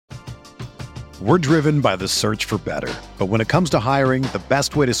We're driven by the search for better. But when it comes to hiring, the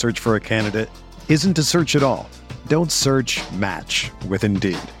best way to search for a candidate isn't to search at all. Don't search, match with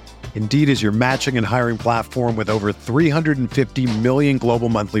Indeed. Indeed is your matching and hiring platform with over 350 million global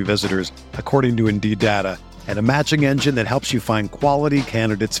monthly visitors, according to Indeed data, and a matching engine that helps you find quality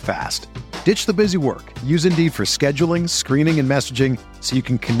candidates fast. Ditch the busy work. Use Indeed for scheduling, screening, and messaging so you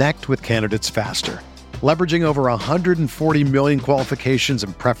can connect with candidates faster. Leveraging over 140 million qualifications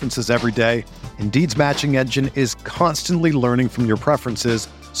and preferences every day, Indeed's matching engine is constantly learning from your preferences,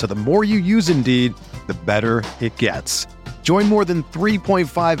 so the more you use Indeed, the better it gets. Join more than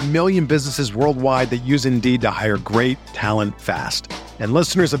 3.5 million businesses worldwide that use Indeed to hire great talent fast. And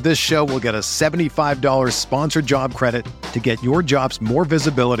listeners of this show will get a $75 sponsored job credit to get your jobs more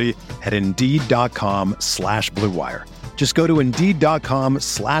visibility at Indeed.com/Blue Wire. Just go to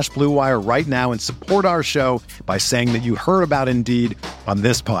Indeed.com/Blue Wire right now and support our show by saying that you heard about Indeed on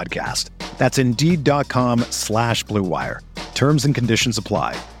this podcast. That's Indeed.com/Blue Wire. Terms and conditions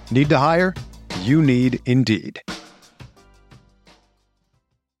apply. Need to hire? You need Indeed.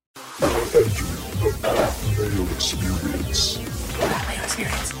 Mayo Experience. Mayo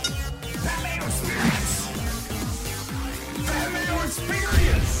Experience. Mayo Experience. Mayo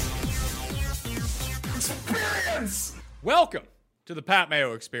Experience. Welcome to the Pat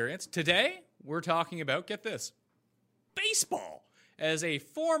Mayo Experience. Today, we're talking about, get this, baseball. As a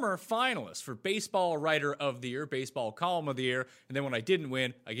former finalist for Baseball Writer of the Year, Baseball Column of the Year, and then when I didn't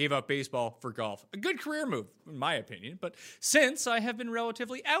win, I gave up baseball for golf. A good career move, in my opinion, but since I have been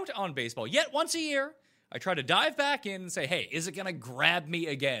relatively out on baseball, yet once a year, I try to dive back in and say, hey, is it going to grab me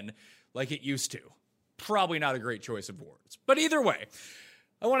again like it used to? Probably not a great choice of words. But either way,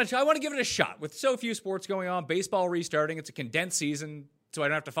 I want to give it a shot. With so few sports going on, baseball restarting, it's a condensed season, so I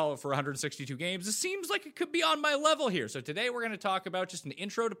don't have to follow it for 162 games. It seems like it could be on my level here. So today we're going to talk about just an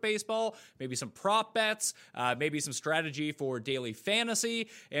intro to baseball, maybe some prop bets, maybe some strategy for daily fantasy,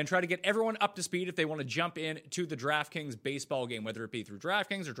 and try to get everyone up to speed if they want to jump in to the DraftKings baseball game, whether it be through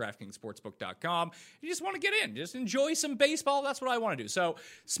DraftKings or DraftKingsSportsbook.com. You just want to get in, just enjoy some baseball. That's what I want to do. So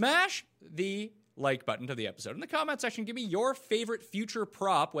smash the like button to the episode. In the comment section, give me your favorite future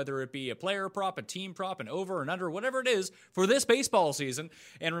prop, whether it be a player prop, a team prop, an over and under, whatever it is for this baseball season.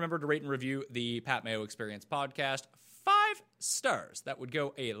 And remember to rate and review the Pat Mayo Experience podcast 5 stars. That would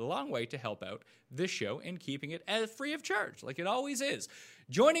go a long way to help out this show and keeping it as free of charge, like it always is.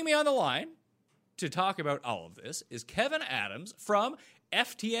 Joining me on the line to talk about all of this is Kevin Adams from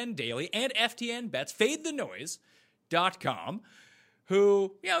FTN Daily and FTN Bets, FadeTheNoise.com.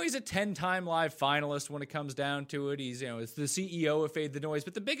 Who, he's a 10-time live finalist when it comes down to it. He's, is the CEO of Fade the Noise.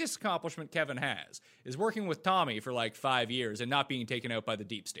 But the biggest accomplishment Kevin has is working with Tommy for like 5 years and not being taken out by the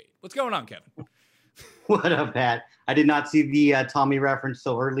deep state. What's going on, Kevin? What up, Pat? I did not see the Tommy reference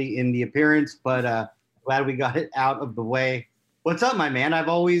so early in the appearance, but glad we got it out of the way. What's up, my man? I've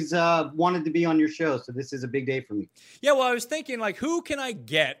always wanted to be on your show, so this is a big day for me. Yeah, well, I was thinking, who can I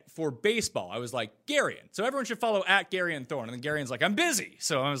get for baseball? I was like, Garrian. So everyone should follow at Garrian Thorne. And then Garrian's like, I'm busy.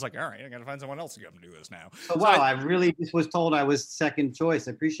 So I was like, all right, I got to find someone else to come and do this now. Oh, wow, I really just was told I was second choice.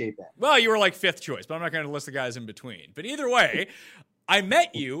 I appreciate that. Well, you were like 5th choice, but I'm not going to list the guys in between. But either way, I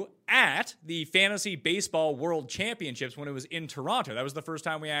met you at the Fantasy Baseball World Championships when it was in Toronto. That was the first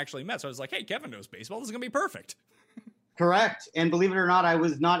time we actually met. So I was like, hey, Kevin knows baseball. This is going to be perfect. Correct. And believe it or not, I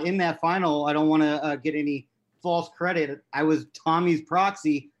was not in that final. I don't want to get any false credit. I was Tommy's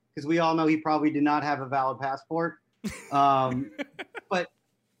proxy because we all know he probably did not have a valid passport. But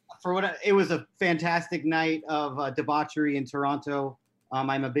it was a fantastic night of debauchery in Toronto.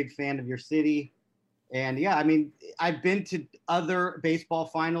 I'm a big fan of your city. And yeah, I mean, I've been to other baseball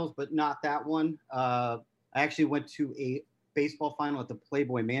finals, but not that one. I actually went to a baseball final at the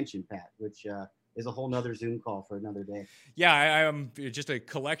Playboy Mansion, Pat, which is a whole nother Zoom call for another day. Yeah, I am just a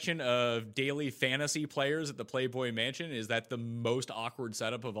collection of daily fantasy players at the Playboy Mansion. Is that the most awkward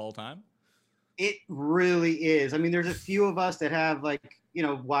setup of all time? It really is. I mean, there's a few of us that have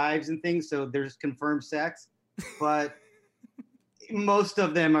wives and things, so there's confirmed sex, but most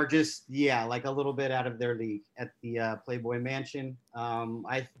of them are just, like a little bit out of their league at the Playboy Mansion.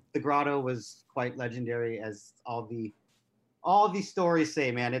 The grotto was quite legendary, as all these stories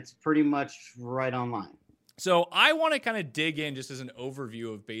say, man. It's pretty much right online. So I want to kind of dig in just as an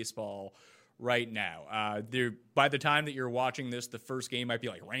overview of baseball right now. By the time that you're watching this, the first game might be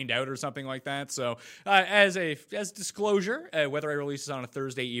like rained out or something like that. So as disclosure, whether I release this on a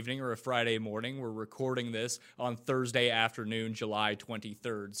Thursday evening or a Friday morning, we're recording this on Thursday afternoon, July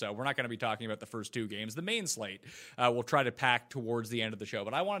 23rd. So we're not going to be talking about the first two games. The main slate we'll try to pack towards the end of the show.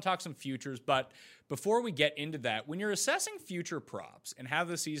 But I want to talk some futures. But before we get into that, when you're assessing future props and how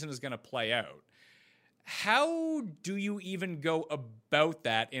the season is going to play out, how do you even go about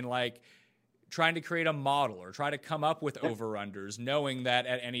that in like trying to create a model or try to come up with over-unders, knowing that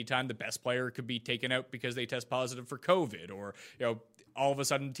at any time the best player could be taken out because they test positive for COVID, or all of a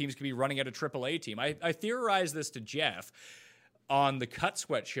sudden teams could be running at a AAA team? I theorized this to Jeff on the Cut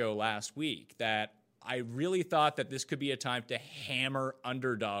Sweat show last week that I really thought that this could be a time to hammer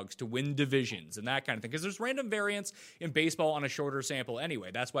underdogs to win divisions and that kind of thing, because there's random variance in baseball on a shorter sample anyway.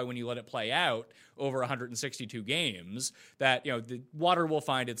 That's why when you let it play out over 162 games, that the water will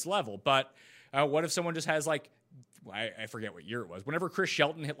find its level. But what if someone just has like, I forget what year it was, whenever Chris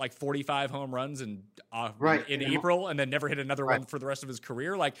Shelton hit like 45 home runs in April and then never hit another one for the rest of his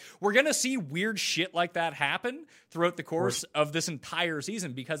career? Like, we're going to see weird shit like that happen throughout the course of this entire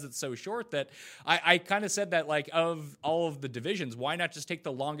season because it's so short that I kind of said that, like, of all of the divisions, why not just take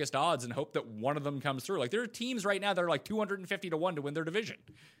the longest odds and hope that one of them comes through? Like, there are teams right now that are like 250 to 1 to win their division.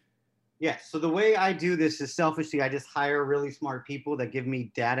 Yeah, so the way I do this is selfishly, I just hire really smart people that give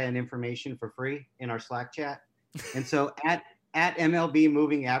me data and information for free in our Slack chat. And so at MLB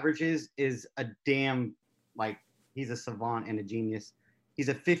Moving Averages is a damn, like, he's a savant and a genius. He's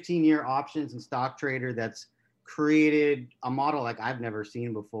a 15-year options and stock trader that's created a model like I've never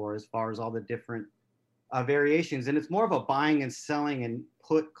seen before as far as all the different variations. And it's more of a buying and selling and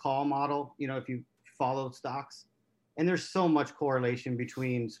put call model, if you follow stocks. And there's so much correlation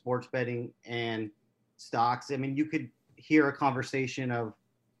between sports betting and stocks. I mean, you could hear a conversation of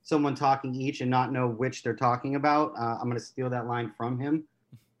someone talking each and not know which they're talking about. I'm going to steal that line from him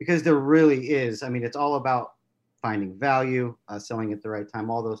because there really is. I mean, it's all about finding value, selling at the right time,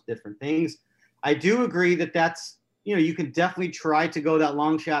 all those different things. I do agree that that's, you can definitely try to go that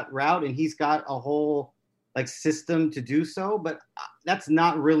long shot route, and he's got a whole like system to do so, but that's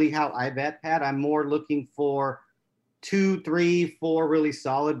not really how I bet, Pat. I'm more looking for 2, 3, 4 really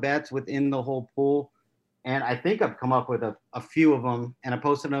solid bets within the whole pool. And I think I've come up with a few of them, and I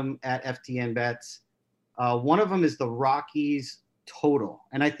posted them at FTN Bets. One of them is the Rockies total.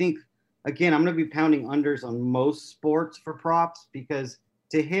 And I think, again, I'm going to be pounding unders on most sports for props because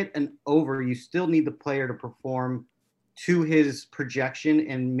to hit an over, you still need the player to perform to his projection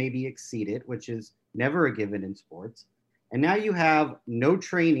and maybe exceed it, which is never a given in sports. And now you have no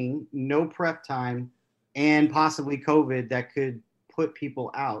training, no prep time, and possibly COVID that could put people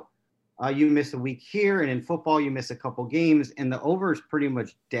out. You miss a week here, and in football, you miss a couple games, and the over is pretty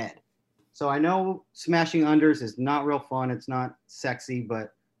much dead. So I know smashing unders is not real fun. It's not sexy,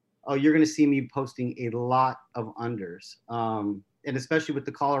 but you're going to see me posting a lot of unders. And especially with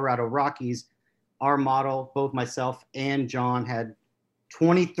the Colorado Rockies, our model, both myself and John, had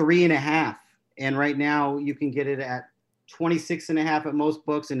 23.5. And right now you can get it at 26.5 at most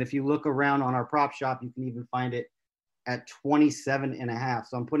books. And if you look around on our prop shop, you can even find it at 27.5.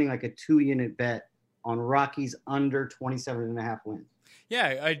 So I'm putting like a 2-unit bet on Rockies under 27.5 wins.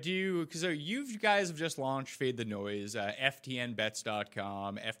 Yeah, I do. Because you guys have just launched Fade the Noise,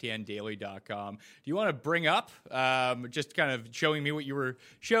 ftnbets.com, ftndaily.com. Do you want to bring up just kind of showing me what you were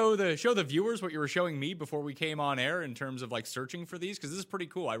show the viewers what you were showing me before we came on air in terms of like searching for these? Because this is pretty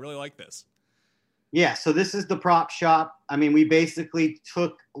cool. I really like this. Yeah, so this is the prop shop. I mean, we basically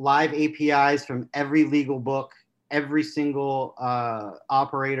took live APIs from every legal book, every single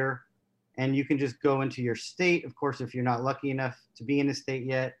operator, and you can just go into your state. Of course, if you're not lucky enough to be in a state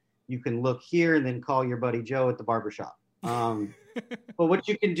yet, you can look here and then call your buddy Joe at the barbershop. But what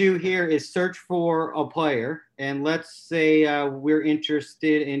you can do here is search for a player, and let's say we're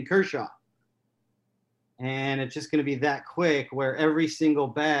interested in Kershaw. And it's just going to be that quick where every single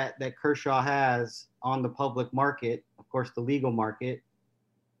bet that Kershaw has on the public market, of course, the legal market,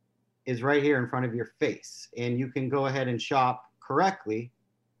 is right here in front of your face. And you can go ahead and shop correctly.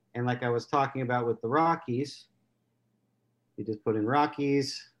 And like I was talking about with the Rockies, you just put in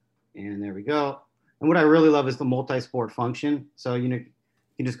Rockies, and there we go. And what I really love is the multi-sport function. So, you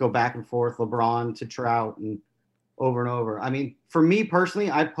can just go back and forth, LeBron to Trout, and over and over. I mean, for me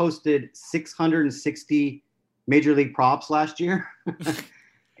personally, I posted 660 Major League props last year.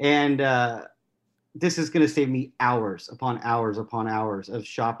 And this is going to save me hours upon hours upon hours of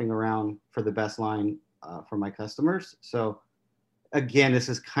shopping around for the best line for my customers. So, again, this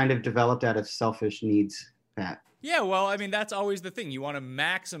is kind of developed out of selfish needs, Pat. Yeah, well, I mean, that's always the thing. You want to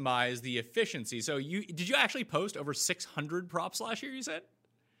maximize the efficiency. So did you actually post over 600 props last year, you said?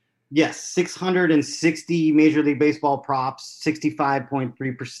 Yes, 660 Major League Baseball props,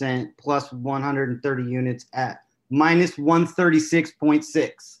 65.3% plus 130 units at minus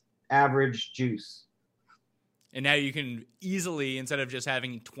 136.6 average juice. And now you can easily, instead of just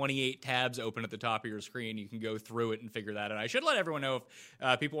having 28 tabs open at the top of your screen, you can go through it and figure that out. I should let everyone know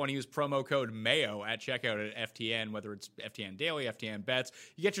if people want to use promo code MAYO at checkout at FTN, whether it's FTN Daily, FTN Bets,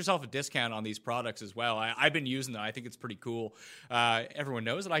 you get yourself a discount on these products as well. I've been using them. I think it's pretty cool. Everyone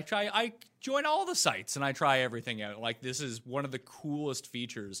knows that I join all the sites and I try everything out. Like, this is one of the coolest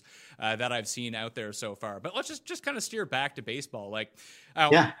features that I've seen out there so far. But let's just kind of steer back to baseball. Like,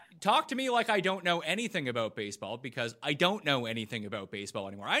 talk to me like I don't know anything about baseball, because I don't know anything about baseball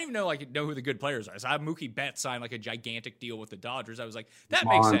anymore. I don't even know who the good players are. So I have Mookie Betts signed like a gigantic deal with the Dodgers. I was like, that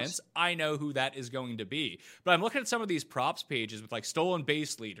makes sense. I know who that is going to be. But I'm looking at some of these props pages with like stolen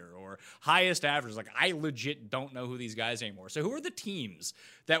base leader or highest average. Like, I legit don't know who these guys anymore. So who are the teams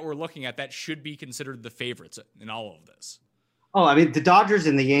that we're looking at that should be considered the favorites in all of this? Oh, I mean, the Dodgers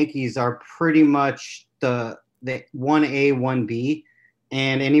and the Yankees are pretty much the 1A, 1B.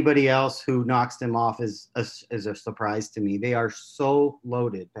 And anybody else who knocks them off is a surprise to me. They are so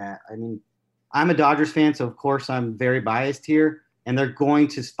loaded, Pat. I mean, I'm a Dodgers fan, so of course I'm very biased here. And they're going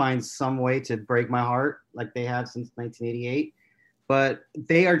to find some way to break my heart like they have since 1988. But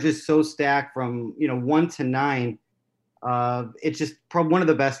they are just so stacked from, 1 to 9. It's just probably one of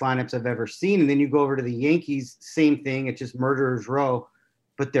the best lineups I've ever seen. And then you go over to the Yankees, same thing. It's just murderer's row.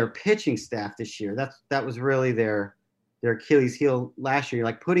 But their pitching staff this year, that was really their Achilles heel last year.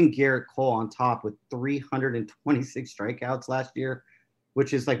 Like, putting Garrett Cole on top with 326 strikeouts last year,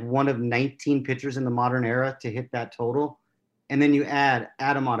 which is like one of 19 pitchers in the modern era to hit that total. And then you add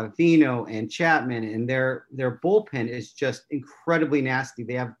Adam Ottavino and Chapman, and their bullpen is just incredibly nasty.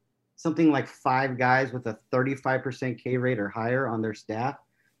 They have something like 5 guys with a 35% K rate or higher on their staff.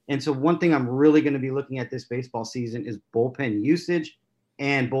 And so one thing I'm really going to be looking at this baseball season is bullpen usage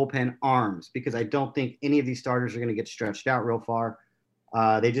and bullpen arms, because I don't think any of these starters are going to get stretched out real far.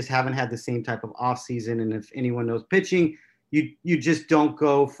 They just haven't had the same type of offseason. And if anyone knows pitching, you just don't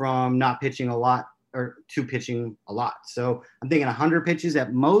go from not pitching a lot or to pitching a lot. So I'm thinking 100 pitches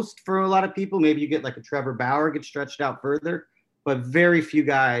at most for a lot of people. Maybe you get like a Trevor Bauer, get stretched out further, but very few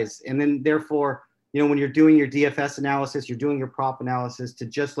guys. And then therefore, when you're doing your DFS analysis, you're doing your prop analysis, to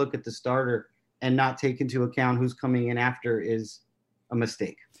just look at the starter and not take into account who's coming in after is a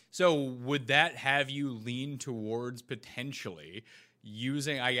mistake. So would that have you lean towards potentially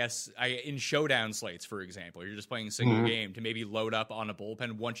using, I guess, in showdown slates, for example, you're just playing a single game, to maybe load up on a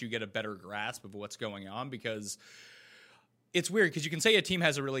bullpen once you get a better grasp of what's going on? Because it's weird, because you can say a team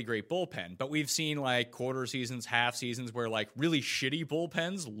has a really great bullpen, but we've seen like quarter seasons, half seasons where like really shitty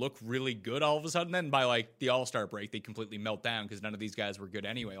bullpens look really good all of a sudden. Then by like the All-Star break, they completely melt down because none of these guys were good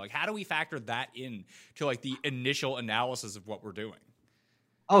anyway. Like, how do we factor that in to like the initial analysis of what we're doing?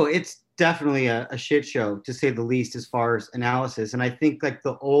 Oh, it's definitely a shit show, to say the least, as far as analysis. And I think like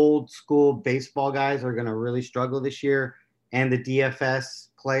the old school baseball guys are going to really struggle this year. And the DFS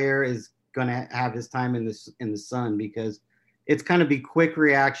player is going to have his time in the sun, because it's going to be quick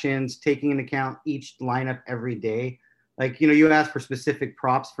reactions, taking into account each lineup every day. Like, you ask for specific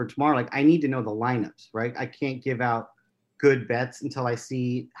props for tomorrow. Like, I need to know the lineups, right? I can't give out good bets until I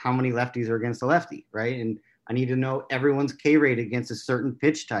see how many lefties are against a lefty, right? And I need to know everyone's K rate against a certain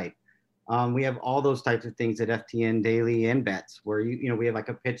pitch type. We have all those types of things at FTN Daily and Bets, where we have like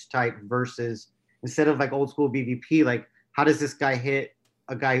a pitch type versus, instead of like old school BVP, like, how does this guy hit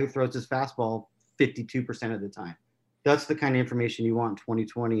a guy who throws his fastball 52% of the time? That's the kind of information you want in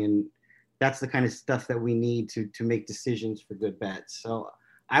 2020, and that's the kind of stuff that we need to make decisions for good bets. So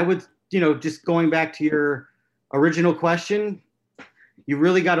I would, just going back to your original question, you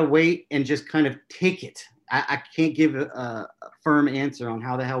really got to wait and just kind of take it. I can't give a firm answer on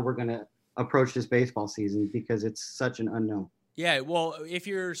how the hell we're going to approach this baseball season, because it's such an unknown. Yeah, well, if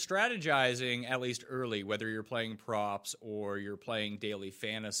you're strategizing at least early, whether you're playing props or you're playing daily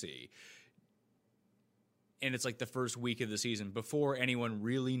fantasy, and it's like the first week of the season, before anyone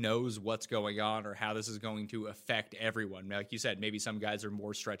really knows what's going on or how this is going to affect everyone. Like you said, maybe some guys are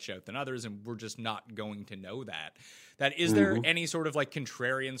more stretched out than others, and we're just not going to know that. Is there any sort of like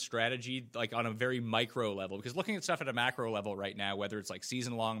contrarian strategy, like on a very micro level? Because looking at stuff at a macro level right now, whether it's like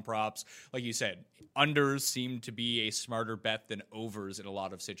season-long props, like you said, unders seem to be a smarter bet than overs in a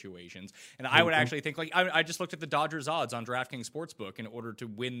lot of situations. And I would actually think, like, I just looked at the Dodgers odds on DraftKings Sportsbook in order to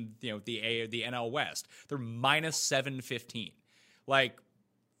win, the NL West. They're minus 715. Like,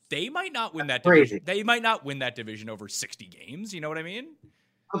 they might not win that Crazy. division. They might not win that division over 60 games. You know what I mean?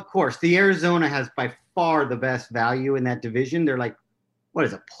 Of course, the Arizona has by far the best value in that division. They're like, what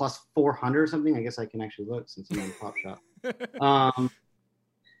is it, plus 400 or something? I guess I can actually look since I'm on Top Shot.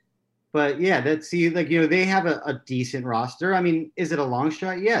 But yeah, they have a decent roster. I mean, is it a long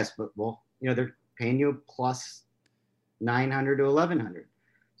shot? Yes, but they're paying you plus 900 to 1100.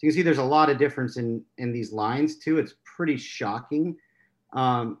 So you can see there's a lot of difference in these lines too. It's pretty shocking.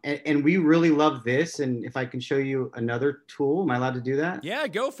 And we really love this. And if I can show you another tool, am I allowed to do that? Yeah,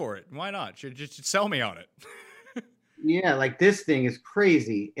 go for it. Why not? Just sell me on it. Yeah, like this thing is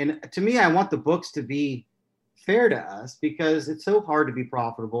crazy. And to me, I want the books to be fair to us because it's so hard to be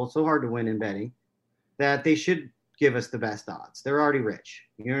profitable. It's so hard to win in betting that they should give us the best odds. They're already rich.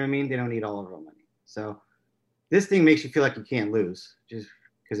 You know what I mean? They don't need all of our money. So this thing makes you feel like you can't lose just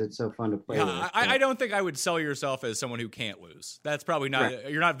because it's so fun to play with. I don't think I would sell yourself as someone who can't lose. That's probably not, right.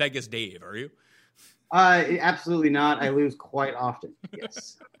 You're not Vegas Dave, are you? Absolutely not. I lose quite often.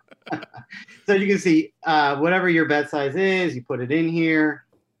 Yes. So you can see whatever your bet size is, you put it in here.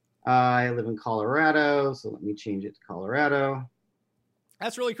 I live in Colorado, so let me change it to Colorado.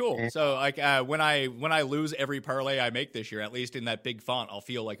 That's really cool. And so like when I lose every parlay I make this year, at least in that big font, I'll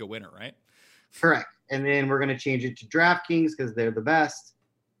feel like a winner, right? Correct. And then we're going to change it to DraftKings because they're the best.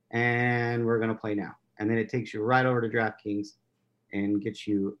 And we're going to play now. And then it takes you right over to DraftKings and gets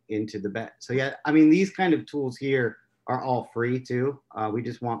you into the bet. So yeah, I mean, these kind of tools here are all free too. We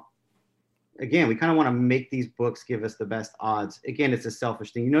just want, again, we kind of want to make these books give us the best odds. Again, it's a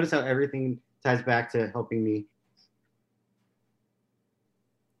selfish thing. You notice how everything ties back to helping me.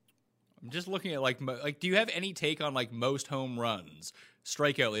 I'm just looking at like, do you have any take on like most home runs,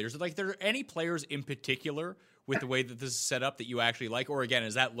 strikeout leaders? Like, there any players in particular with the way that this is set up that you actually like? Or again,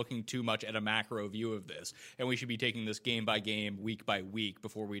 is that looking too much at a macro view of this? And we should be taking this game by game, week by week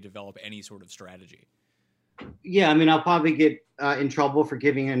before we develop any sort of strategy. Yeah, I mean, I'll probably get in trouble for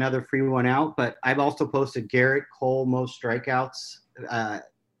giving another free one out, but I've also posted Garrett Cole most strikeouts.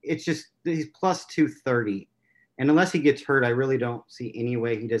 It's just he's plus 230. And unless he gets hurt, I really don't see any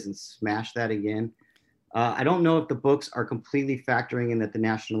way he doesn't smash that again. I don't know if the books are completely factoring in that the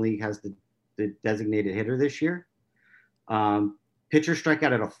National League has the designated hitter this year. Pitcher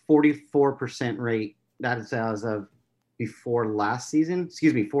strikeout at a 44% rate. That is as of before last season.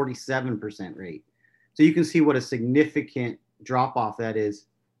 47% rate. So you can see what a significant drop-off that is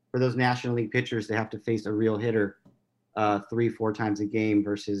for those National League pitchers to have to face a real hitter 3-4 times a game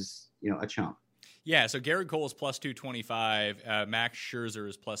versus, a chump. Yeah, so Garrett Cole is plus 225. Max Scherzer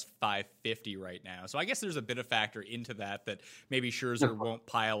is plus 550 right now. So I guess there's a bit of factor into that maybe Scherzer won't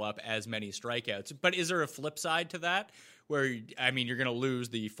pile up as many strikeouts. But is there a flip side to that where, I mean, you're going to lose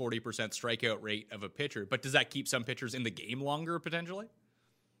the 40% strikeout rate of a pitcher, but does that keep some pitchers in the game longer potentially?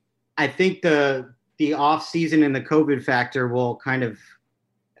 I think the off season and the COVID factor will kind of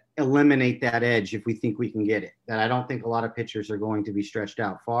eliminate that edge if we think we can get it. That I don't think a lot of pitchers are going to be stretched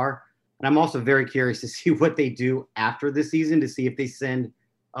out far. And I'm also very curious to see what they do after the season to see if they send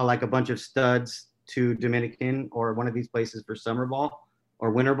like a bunch of studs to Dominican or one of these places for summer ball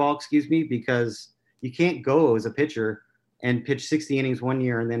or winter ball, because you can't go as a pitcher and pitch 60 innings one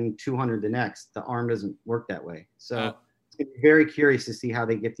year and then 200 the next. The arm doesn't work that way. So it's going to be very curious to see how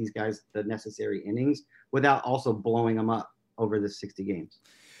they get these guys the necessary innings without also blowing them up over the 60 games.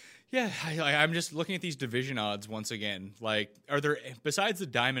 Yeah, I'm just looking at these division odds once again. Like, are there, besides the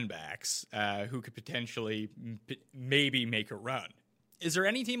Diamondbacks, who could potentially maybe make a run, is there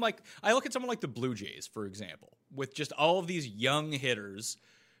any team like, I look at someone like the Blue Jays, for example, with just all of these young hitters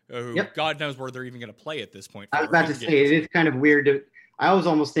who God knows where they're even going to play at this point. I was about to say, it is kind of weird. I was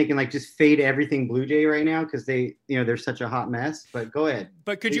almost thinking like just fade everything Blue Jay right now because they're such a hot mess. But go ahead.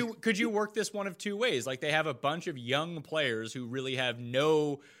 But could you work this one of two ways? Like, they have a bunch of young players who really have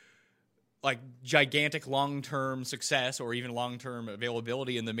no like gigantic long-term success or even long-term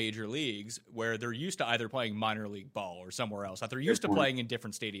availability in the major leagues, where they're used to either playing minor league ball or somewhere else, that they're used to playing in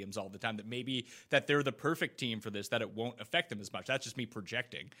different stadiums all the time, that maybe that they're the perfect team for this, that it won't affect them as much. That's just me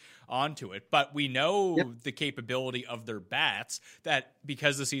projecting onto it. But we know the capability of their bats, that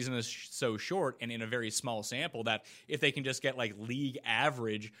because the season is so short and in a very small sample, that if they can just get like league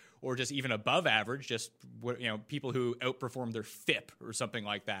average or just even above average, just people who outperform their FIP or something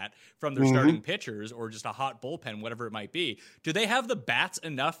like that from their starting pitchers, or just a hot bullpen, whatever it might be. Do they have the bats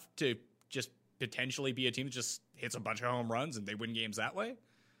enough to just potentially be a team that just hits a bunch of home runs and they win games that way?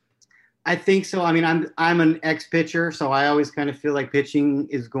 I think so. I mean, I'm an ex-pitcher, so I always kind of feel like pitching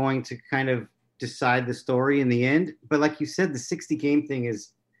is going to kind of decide the story in the end. But like you said, the 60-game thing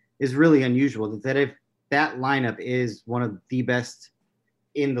is really unusual. That if that lineup is one of the best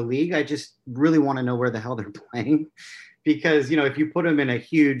in the league. I just really want to know where the hell they're playing, because if you put them in a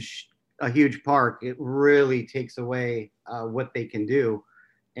huge park, it really takes away what they can do.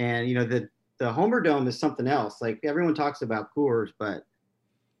 And the Homer Dome is something else. Like, everyone talks about Coors, but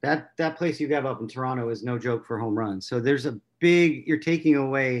that place you have up in Toronto is no joke for home runs. So you're taking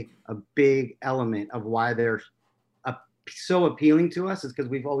away a big element of why they're so appealing to us, is because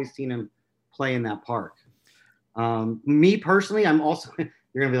we've always seen them play in that park. Me personally, I'm also, you're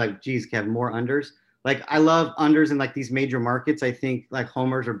going to be like, geez, Kev, more unders. Like, I love unders in like these major markets. I think like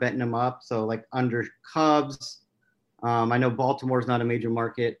homers are betting them up. So like under Cubs. I know Baltimore's not a major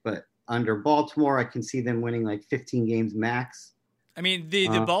market, but under Baltimore, I can see them winning like 15 games max. I mean, the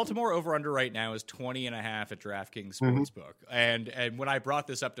Baltimore over-under right now is 20.5 at DraftKings Sportsbook. And when I brought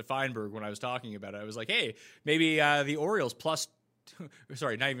this up to Feinberg when I was talking about it, I was like, hey, maybe the Orioles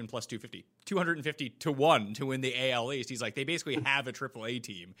not even plus 250, 250 to 1 to win the AL East. He's like, they basically have a AAA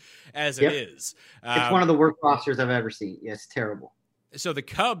team as it is. It's one of the worst rosters I've ever seen. Yeah, it's terrible. So the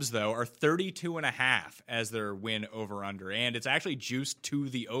Cubs, though, are 32.5 as their win over-under, and it's actually juiced to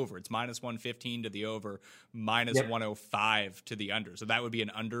the over. It's minus 115 to the over, minus 105 to the under. So that would be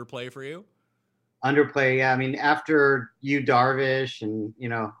an underplay for you? Underplay, yeah. I mean, after Darvish and,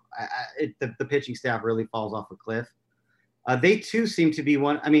 the pitching staff really falls off a cliff. They, too, seem to be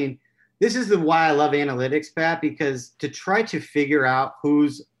one. I mean, this is why I love analytics, Pat, because to try to figure out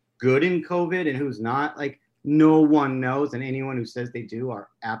who's good in COVID and who's not, like, no one knows, and anyone who says they do are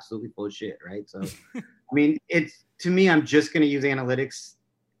absolutely full of shit, right? So, I mean, to me, I'm just going to use analytics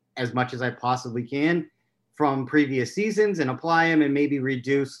as much as I possibly can from previous seasons and apply them, and maybe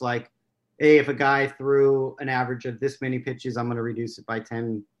reduce, like, hey, if a guy threw an average of this many pitches, I'm going to reduce it by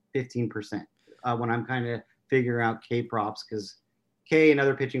 10, 15% when I'm kind of figuring out K props, because K and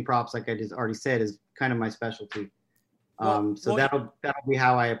other pitching props, like I just already said, is kind of my specialty. That'll be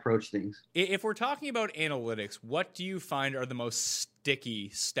how I approach things. If we're talking about analytics, what do you find are the most sticky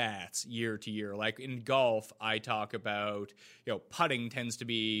stats year to year? Like in golf, I talk about, putting tends to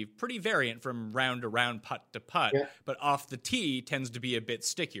be pretty variant from round to round, putt to putt, but off the tee tends to be a bit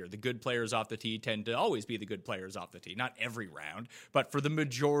stickier. The good players off the tee tend to always be the good players off the tee. Not every round, but for the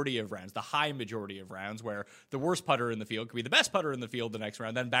majority of rounds, the high majority of rounds, where the worst putter in the field could be the best putter in the field the next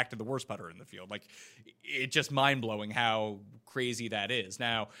round, then back to the worst putter in the field. Like, it's just mind-blowing how crazy that is.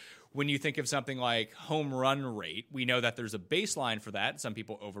 Now, when you think of something like home run rate, we know that there's a baseline for that. Some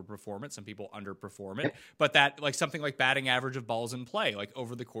people overperform it, some people underperform it. But that, like something like batting average of balls in play, like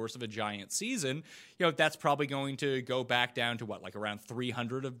over the course of a giant season, that's probably going to go back down to like around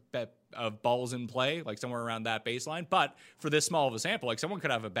 300 of balls in play, like somewhere around that baseline. But for this small of a sample, like someone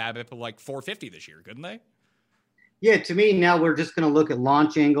could have a BABIP of like 450 this year, couldn't they? Yeah, to me, now we're just going to look at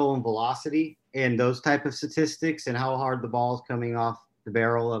launch angle and velocity and those type of statistics and how hard the ball is coming off the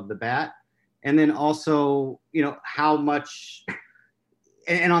barrel of the bat. And then also, how much,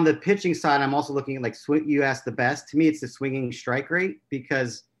 and on the pitching side, I'm also looking at like you asked the best. To me, it's the swinging strike rate,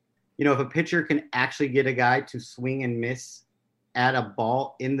 because, if a pitcher can actually get a guy to swing and miss at a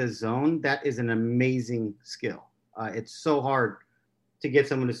ball in the zone, that is an amazing skill. It's so hard to get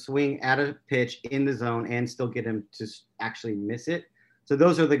someone to swing at a pitch in the zone and still get him to actually miss it. So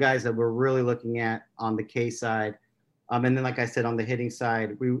those are the guys that we're really looking at on the K side. And then, like I said, on the hitting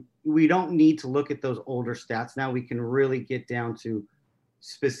side, we don't need to look at those older stats now. We can really get down to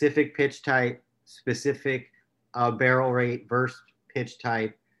specific pitch type, specific barrel rate versus pitch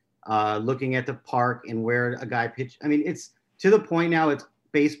type, looking at the park and where a guy pitched. I mean, it's to the point now, it's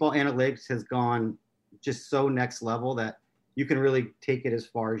baseball analytics has gone just so next level that you can really take it as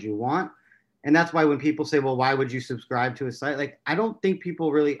far as you want. And that's why when people say, well, why would you subscribe to a site? Like, I don't think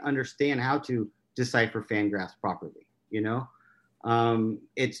people really understand how to decipher Fangraphs properly.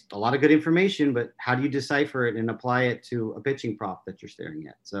 It's a lot of good information, but how do you decipher it and apply it to a pitching prop that you're staring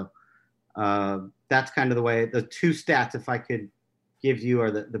at? So that's kind of the way. The two stats, if I could give you,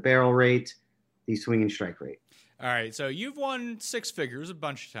 are the barrel rate, the swing and strike rate. All right, so you've won six figures a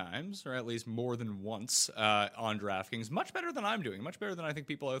bunch of times, or at least more than once on DraftKings. Much better than I'm doing, much better than I think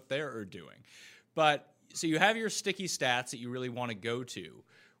people out there are doing. But so you have your sticky stats that you really want to go to.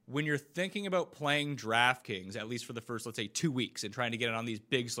 When you're thinking about playing DraftKings, at least for the first, let's say, 2 weeks, and trying to get it on these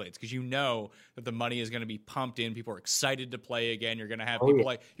big slates, because you know that the money is going to be pumped in, people are excited to play again. You're going to have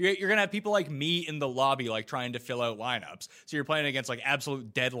you're going to have people like me in the lobby, like trying to fill out lineups. So you're playing against like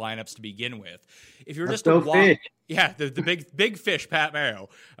absolute dead lineups to begin with. If you're just the big fish, Pat Mayo,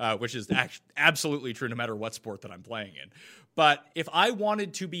 which is absolutely true no matter what sport that I'm playing in. But if I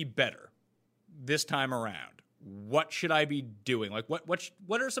wanted to be better this time around, what should I be doing? Like,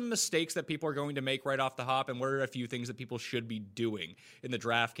 what are some mistakes that people are going to make right off the hop, and what are a few things that people should be doing in the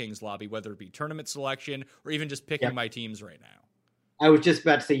DraftKings lobby, whether it be tournament selection or even just picking my teams right now? I was just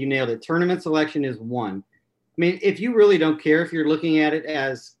about to say you nailed it. Tournament selection is one. I mean, if you really don't care, if you're looking at it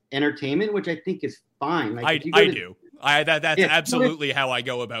as entertainment, which I think is fine. Like I do. That's absolutely how I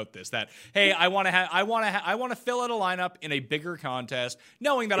go about this. That, hey, I want to fill out a lineup in a bigger contest,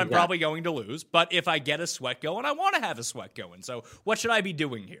 knowing that I'm probably going to lose. But if I get a sweat going, I want to have a sweat going. So what should I be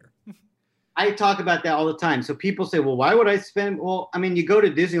doing here? I talk about that all the time. So people say, well, why would I spend? Well, I mean, you go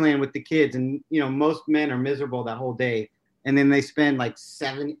to Disneyland with the kids, and most men are miserable that whole day, and then they spend like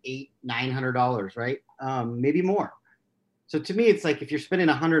 $700, $800, $900, right? Maybe more. So to me, it's like if you're spending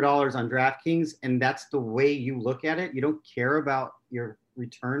 $100 on DraftKings and that's the way you look at it, you don't care about your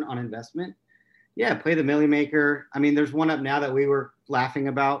return on investment. Yeah, play the Millie Maker. I mean, there's one up now that we were laughing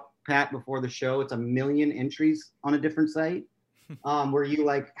about, Pat, before the show. It's 1 million entries on a different site where you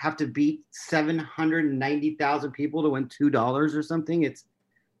like have to beat 790,000 people to win $2 or something.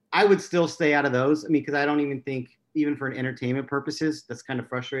 I would still stay out of those. I mean, because I don't even think, even for an entertainment purposes, that's kind of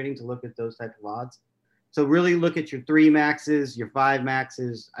frustrating to look at those type of odds. So really look at your 3 maxes, your 5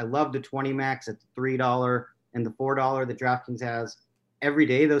 maxes. I love the 20 max at the $3 and the $4 that DraftKings has. Every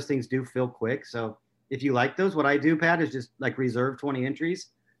day, those things do fill quick. So if you like those, what I do, Pat, is just like reserve 20 entries.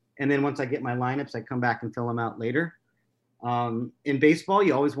 And then once I get my lineups, I come back and fill them out later. In baseball,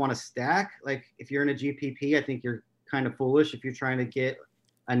 you always want to stack. Like if you're in a GPP, I think you're kind of foolish if you're trying to get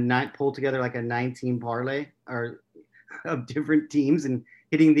pull together like a 9-team parlay or of different teams and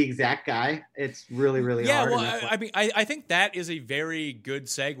hitting the exact guy. It's really, really hard. Yeah, well, I think that is a very good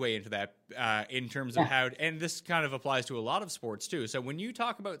segue into that in terms of how, and this kind of applies to a lot of sports too. So when you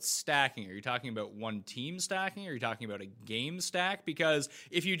talk about stacking, are you talking about one team stacking? Are you talking about a game stack? Because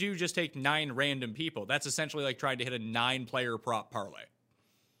if you do just take 9 random people, that's essentially like trying to hit a 9-player prop parlay.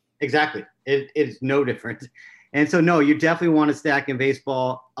 Exactly. It is no different. And so, no, you definitely want to stack in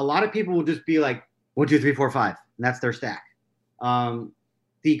baseball. A lot of people will just be like 1, 2, 3, 4, 5, and that's their stack.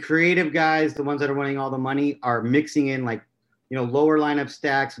 The creative guys, the ones that are winning all the money, are mixing in like, lower lineup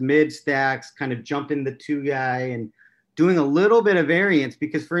stacks, mid stacks, kind of jumping the 2 guy and doing a little bit of variance.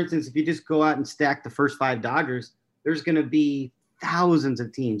 Because, for instance, if you just go out and stack the first 5 Dodgers, there's going to be thousands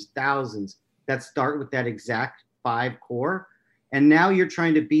of teams, that start with that exact 5 core. And now you're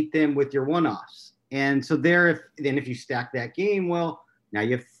trying to beat them with your one-offs. And so if you stack that game, well, now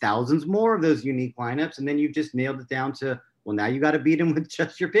you have thousands more of those unique lineups. And then you've just nailed it down to, well, now you got to beat them with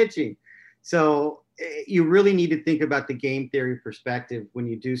just your pitching. So you really need to think about the game theory perspective when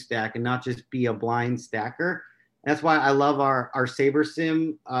you do stack and not just be a blind stacker. That's why I love our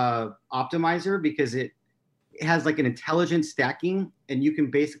SaberSim optimizer, because it has like an intelligent stacking, and you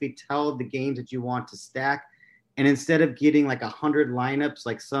can basically tell the games that you want to stack. And instead of getting like 100 lineups,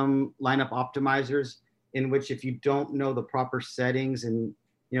 like some lineup optimizers, in which if you don't know the proper settings and,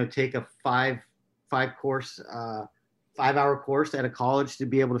 take a 5-hour course at a college to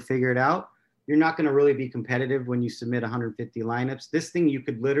be able to figure it out, you're not going to really be competitive when you submit 150 lineups. This thing, you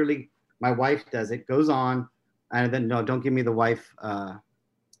could literally, my wife does it, goes on, and then, no, don't give me the wife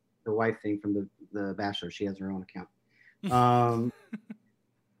thing from the Bachelor. She has her own account.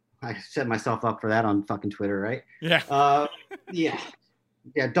 I set myself up for that on fucking Twitter, right? Yeah.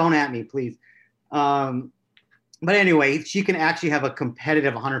 Yeah. Don't at me, please. But anyway, she can actually have a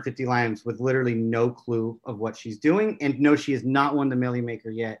competitive 150 lineups with literally no clue of what she's doing. And no, she has not won the Millie Maker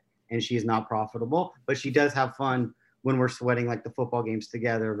yet, and she is not profitable. But she does have fun when we're sweating like the football games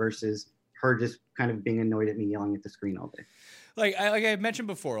together versus her just kind of being annoyed at me yelling at the screen all day. Like I mentioned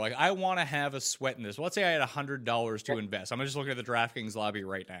before, like I want to have a sweat in this. Let's say I had $100 to invest. I'm just looking at the DraftKings lobby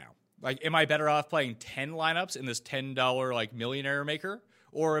right now. Like, am I better off playing 10 lineups in this $10 like millionaire maker?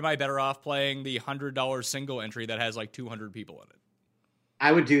 Or am I better off playing the $100 single entry that has like 200 people in it?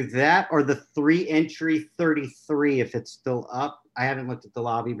 I would do that, or the 3-entry 33 if it's still up. I haven't looked at the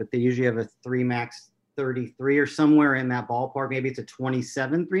lobby, but they usually have a 3 max 33 or somewhere in that ballpark. Maybe it's a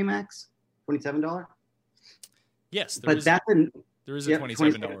 27 3 max, $27. Yes, there is a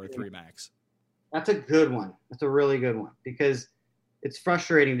 $27 3 max. That's a good one. That's a really good one, because it's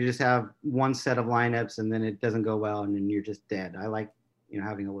frustrating to just have one set of lineups and then it doesn't go well and then you're just dead. I like,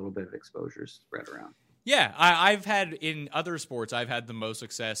 having a little bit of exposure spread around. Yeah, I've had in other sports, I've had the most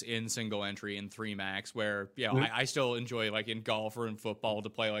success in single entry in 3 max, where I still enjoy, like in golf or in football, to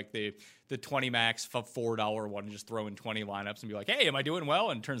play like the 20 max $4 one and just throw in 20 lineups and be like, hey, am I doing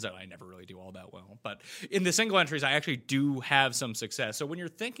well? And it turns out I never really do all that well. But in the single entries, I actually do have some success. So when you're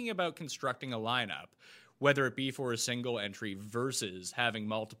thinking about constructing a lineup, whether it be for a single entry versus having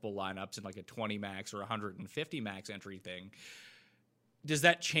multiple lineups in like a 20 max or 150 max entry thing. Does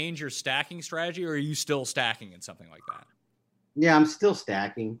that change your stacking strategy, or are you still stacking in something like that? Yeah, I'm still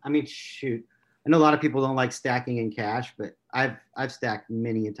stacking. I mean, shoot. I know a lot of people don't like stacking in cash, but I've stacked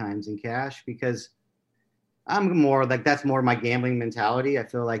many a times in cash because I'm more like, that's more my gambling mentality. I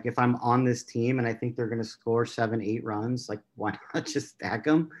feel like if I'm on this team and I think they're going to score 7-8 runs, like why not just stack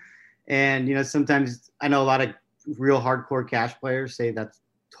them? And, you know, sometimes I know a lot of real hardcore cash players say that's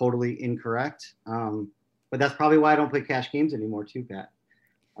totally incorrect. But that's probably why I don't play cash games anymore too, Pat.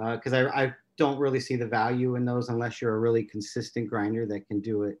 Because I don't really see the value in those unless you're a really consistent grinder that can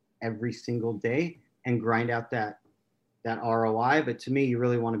do it every single day and grind out that ROI. But to me, you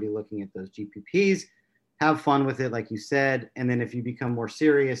really want to be looking at those GPPs, have fun with it, like you said. And then if you become more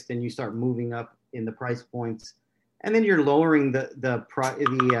serious, then you start moving up in the price points. And then you're lowering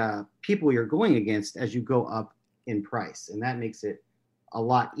the people you're going against as you go up in price. And that makes it a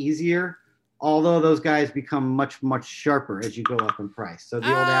lot easier. Although those guys become much, much sharper as you go up in price. So the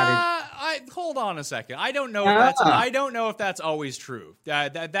old adage. Hold on a second. I don't know if that's always true.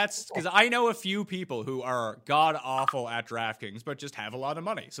 That's because I know a few people who are god awful at DraftKings, but just have a lot of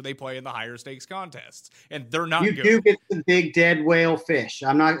money, so they play in the higher stakes contests, and they're not. You do get the big dead whale fish.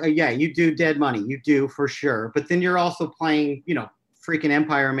 I'm not. Yeah, you do dead money. You do for sure. But then you're also playing, you know, freaking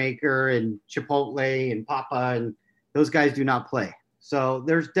Empire Maker and Chipotle and Papa, and those guys do not play. So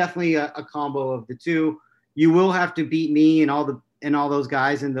there's definitely a combo of the two. You will have to beat me and all those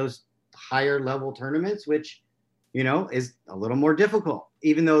guys in those higher level tournaments, which, you know, is a little more difficult,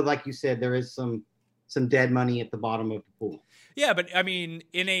 even though, like you said, there is some dead money at the bottom of the pool. Yeah, but I mean,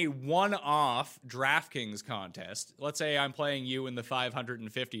 in a one-off DraftKings contest, let's say I'm playing you in the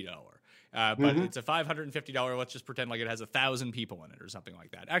 $550. But it's a $550. Let's just pretend like it has 1,000 people in it or something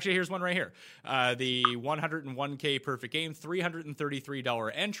like that. Actually, here's one right here. The 101K perfect game,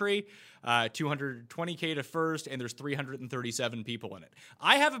 $333 entry, 220K to first, and there's 337 people in it.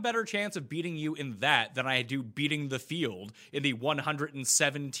 I have a better chance of beating you in that than I do beating the field in the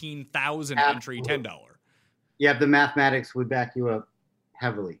 117,000 entry $10. Yeah, the mathematics would back you up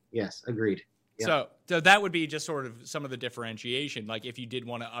heavily. Yes, agreed. Yep. So that would be just sort of some of the differentiation. Like if you did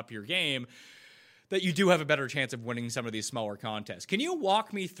want to up your game, that you do have a better chance of winning some of these smaller contests. Can you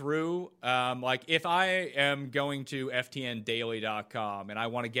walk me through, like if I am going to ftndaily.com and I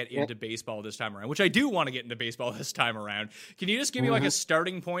want to get into baseball this time around, which I do want to get into baseball this time around, can you just give me like a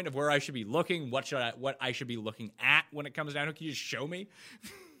starting point of where I should be looking? What I should be looking at when it comes down to it? Can you just show me?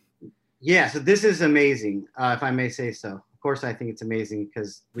 Yeah, so this is amazing, if I may say so. Of course, I think it's amazing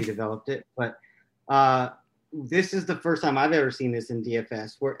because we developed it, but this is the first time I've ever seen this in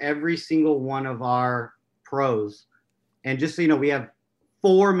DFS, where every single one of our pros, and just so you know, we have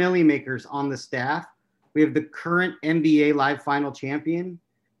 4 Millie Makers on the staff. We have the current NBA Live Final champion,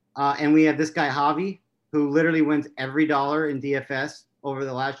 and we have this guy Javi, who literally wins every dollar in DFS over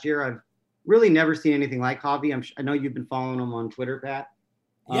the last year. I've really never seen anything like Javi. I know you've been following him on Twitter, Pat.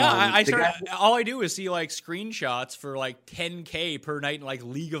 Yeah, all I do is see like screenshots for like 10K per night in like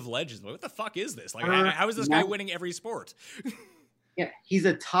League of Legends. What the fuck is this? Like, how is this guy winning every sport? Yeah, he's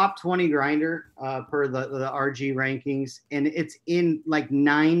a top 20 grinder per the RG rankings, and it's in like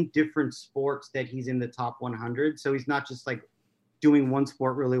 9 different sports that he's in the top 100. So he's not just like doing one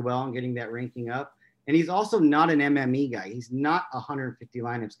sport really well and getting that ranking up. And he's also not an MME guy. He's not a 150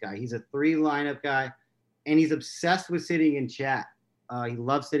 lineups guy. He's a 3 lineup guy, and he's obsessed with sitting in chat. He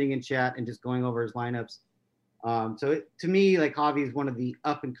loves sitting in chat and just going over his lineups. To me, like Javi is one of the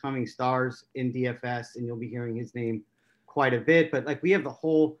up and coming stars in DFS, and you'll be hearing his name quite a bit. But like we have the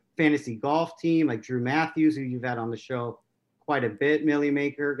whole fantasy golf team, like Drew Matthews, who you've had on the show quite a bit, Millie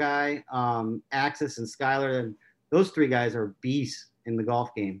Maker guy, Axis and Skylar, and those 3 guys are beasts in the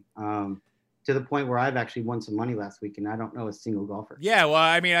golf game. To the point where I've actually won some money last week, and I don't know a single golfer. Yeah, well,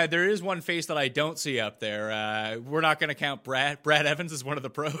 I mean, there is one face that I don't see up there. We're not going to count Brad Evans as one of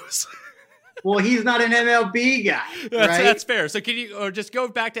the pros. Well, he's not an MLB guy, right? That's fair. So can you just go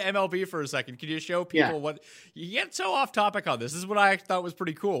back to MLB for a second? Can you show people what you get so off topic on this? This is what I thought was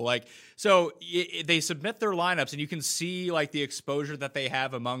pretty cool. Like, so they submit their lineups, and you can see like the exposure that they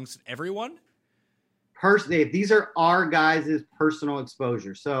have amongst everyone. Personally, these are our guys' personal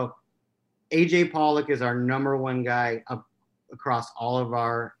exposure. So AJ Pollock is our number 1 guy across all of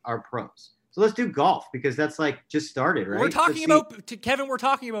our pros. So let's do golf because that's like just started, right? We're talking about Kevin. We're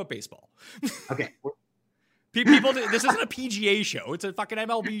talking about baseball. Okay. People, this isn't a PGA show. It's a fucking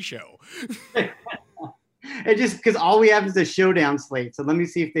MLB show. It just because all we have is a showdown slate. So let me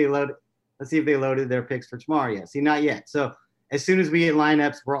see if they load. Let's see if they loaded their picks for tomorrow yet. See, not yet. So as soon as we get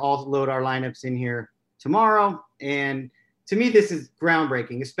lineups, we'll all load our lineups in here tomorrow. And to me, this is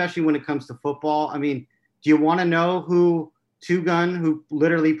groundbreaking, especially when it comes to football. I mean, do you want to know who Two Gun, who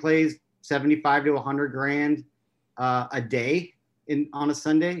literally plays 75 to 100 grand a day on a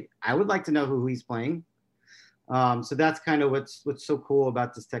Sunday? I would like to know who he's playing. So that's kind of what's so cool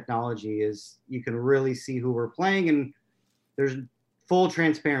about this technology is you can really see who we're playing, and there's full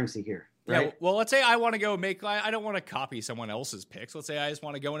transparency here. Right? Yeah, well, let's say I want to go I don't want to copy someone else's picks. Let's say I just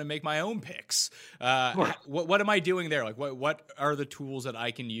want to go in and make my own picks. What am I doing there? Like, what are the tools that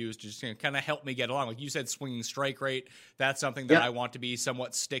I can use to just kind of help me get along? Like you said, swinging strike rate. That's something that I want to be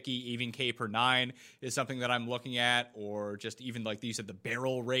somewhat sticky. Even K per 9 is something that I'm looking at, or just even like you said, the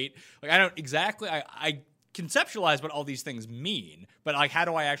barrel rate. Like I don't exactly. I conceptualize what all these things mean, but like, how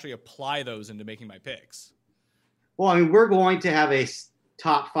do I actually apply those into making my picks? Well, I mean, we're going to have a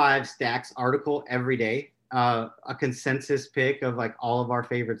top 5 stacks article every day, a consensus pick of like all of our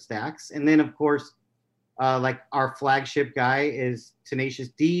favorite stacks. And then of course, like our flagship guy is Tenacious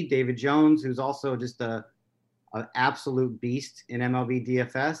D, David Jones, who's also just an absolute beast in MLB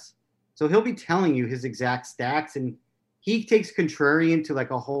DFS. So he'll be telling you his exact stacks, and he takes contrarian to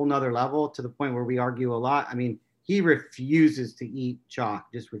like a whole nother level, to the point where we argue a lot. I mean, he refuses to eat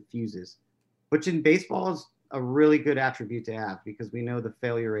chalk, just refuses, which in baseball is a really good attribute to have, because we know the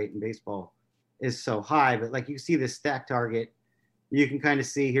failure rate in baseball is so high. But like you see this stack target, you can kind of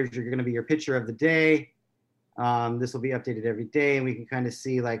see here's going to be your pitcher of the day. This will be updated every day, and we can kind of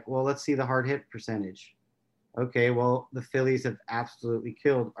see like, well, let's see the hard hit percentage. Okay, well, the Phillies have absolutely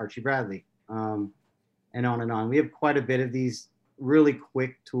killed Archie Bradley, and on and on. We have quite a bit of these really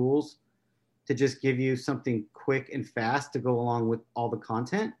quick tools to just give you something quick and fast to go along with all the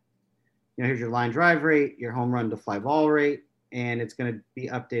content. You know, here's your line drive rate, your home run to fly ball rate, and it's going to be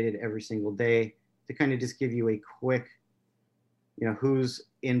updated every single day to kind of just give you a quick, you know, who's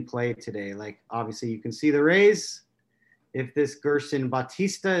in play today. Like obviously you can see the Rays. If this Gerson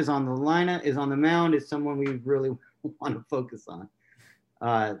Bautista is on the mound, is someone we really want to focus on.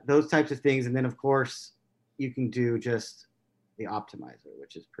 Those types of things. And then of course you can do just the optimizer,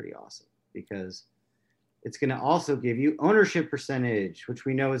 which is pretty awesome, because it's going to also give you ownership percentage, which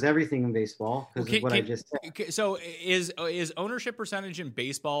we know is everything in baseball, because of what I just said. So is ownership percentage in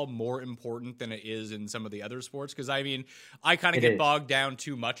baseball more important than it is in some of the other sports? Because I mean, I kind of get bogged down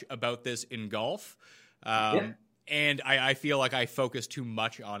too much about this in golf. And I feel like I focus too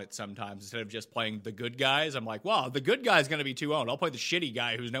much on it sometimes. Instead of just playing the good guys, I'm like, wow, the good guy's going to be 2-owned. I'll play the shitty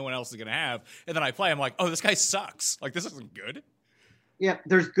guy who's no one else is going to have. And then I play, I'm like, oh, this guy sucks. Like, this isn't good. Yeah,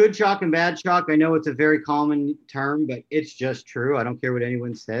 there's good chalk and bad chalk. I know it's a very common term, but it's just true. I don't care what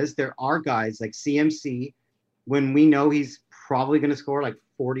anyone says. There are guys like CMC, when we know he's probably going to score like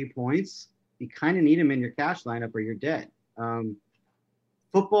 40 points, you kind of need him in your cash lineup or you're dead.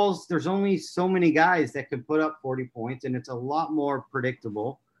 Footballs, there's only so many guys that can put up 40 points, and it's a lot more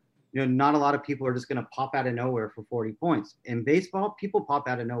predictable. You know, not a lot of people are just going to pop out of nowhere for 40 points. In baseball, people pop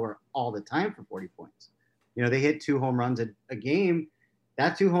out of nowhere all the time for 40 points. You know, they hit 2 home runs a game.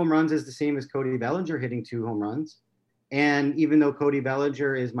 That 2 home runs is the same as Cody Bellinger hitting 2 home runs. And even though Cody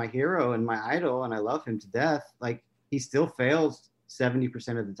Bellinger is my hero and my idol, and I love him to death, like he still fails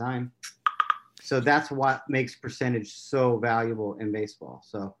 70% of the time. So that's what makes percentage so valuable in baseball.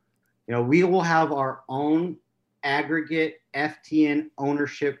 So, you know, we will have our own aggregate FTN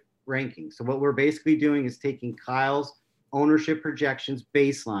ownership ranking. So what we're basically doing is taking Kyle's ownership projections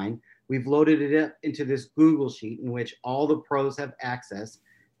baseline. We've loaded it up into this Google sheet in which all the pros have access.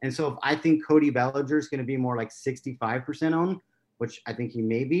 And so if I think Cody Bellinger is going to be more like 65% owned, which I think he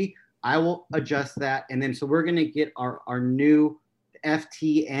may be, I will adjust that. And then so we're going to get our new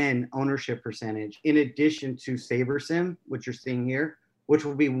FTN ownership percentage in addition to SaberSim, which you're seeing here, which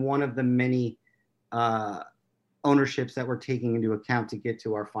will be one of the many ownerships that we're taking into account to get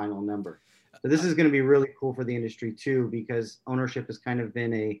to our final number. So this is going to be really cool for the industry too, because ownership has kind of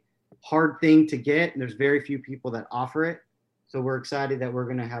been a hard thing to get, and there's very few people that offer it. So we're excited that we're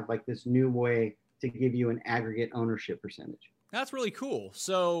going to have like this new way to give you an aggregate ownership percentage. That's really cool.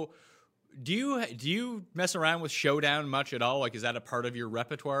 So do you mess around with Showdown much at all? Like, is that a part of your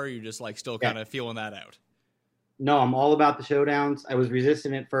repertoire? Or are you just like still kind of feeling that out? No, I'm all about the Showdowns. I was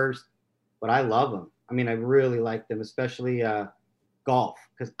resistant at first, but I love them. I mean, I really like them, especially golf,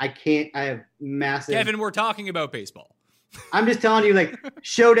 because I have massive. Kevin, we're talking about baseball. I'm just telling you, like,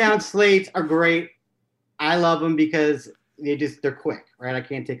 Showdown slates are great. I love them because they're quick, right? I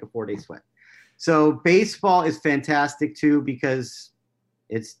can't take a 4-day sweat. So baseball is fantastic too, because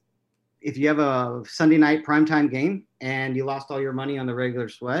if you have a Sunday night primetime game and you lost all your money on the regular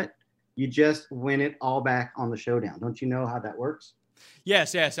sweat, you just win it all back on the Showdown. Don't you know how that works?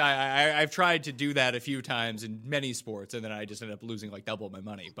 Yes. I've tried to do that a few times in many sports, and then I just end up losing like double my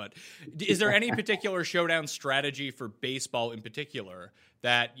money. But is there any particular showdown strategy for baseball in particular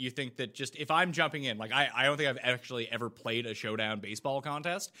that you think that just if I'm jumping in, like I don't think I've actually ever played a showdown baseball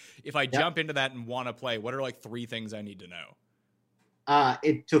contest. If I jump into that and want to play, what are like 3 things I need to know?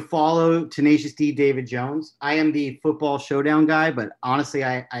 To follow Tenacious D, David Jones. I am the football showdown guy, but honestly,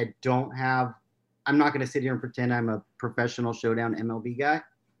 I don't have. I'm not going to sit here and pretend I'm a professional showdown MLB guy.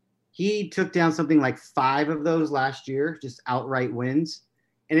 He took down something like 5 of those last year, just outright wins.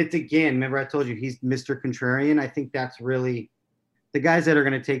 And it's again, remember I told you he's Mr. Contrarian. I think that's really the guys that are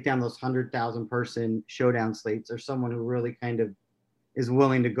going to take down those 100,000 person showdown slates are someone who really kind of is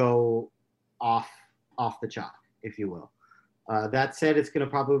willing to go off the chalk, if you will. That said, it's going to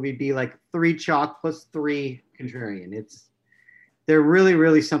probably be like 3 chalk plus 3 contrarian. They're really,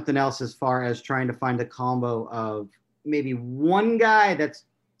 really something else as far as trying to find a combo of maybe one guy that's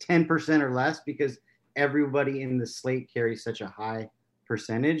 10% or less because everybody in the slate carries such a high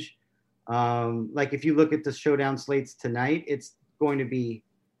percentage. Like if you look at the showdown slates tonight, it's going to be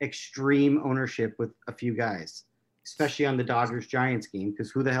extreme ownership with a few guys, especially on the Dodgers-Giants game,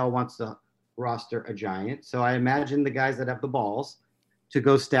 because who the hell wants to roster a Giant? So I imagine the guys that have the balls to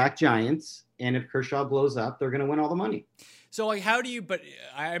go stack Giants, and if Kershaw blows up, they're going to win all the money. So, like, how do you – but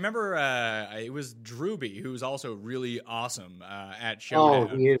I remember it was Drewby, who's also really awesome at Showdown.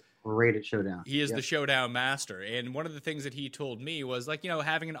 Oh, he is great at Showdown. He is the Showdown master. And one of the things that he told me was, like,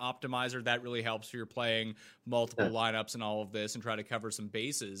 having an optimizer, that really helps if you're playing multiple lineups and all of this and try to cover some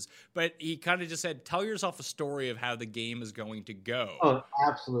bases. But he kind of just said, tell yourself a story of how the game is going to go. Oh,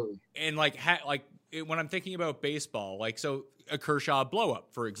 absolutely. And, when I'm thinking about baseball, like, so a Kershaw blow-up,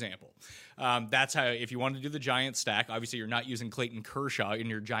 for example. That's how, if you want to do the Giant stack, obviously you're not using Clayton Kershaw in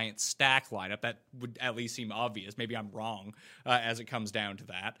your Giant stack lineup. That would at least seem obvious. Maybe I'm wrong as it comes down to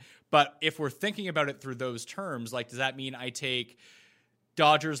that. But if we're thinking about it through those terms, like, does that mean I take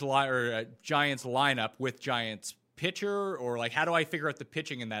Giants lineup with Giants pitcher, or like how do I figure out the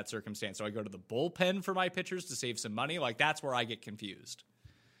pitching in that circumstance? So I go to the bullpen for my pitchers to save some money? Like, that's where I get confused.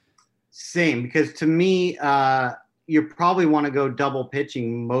 Same, because to me, you probably want to go double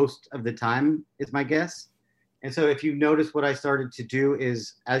pitching most of the time, is my guess. And so if you notice, what I started to do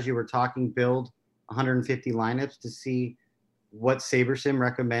is, as you were talking, build 150 lineups to see what SaberSim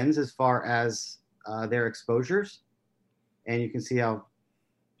recommends as far as their exposures. And you can see how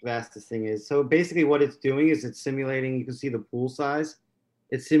vast this thing is. So basically what it's doing is it's simulating, you can see the pool size.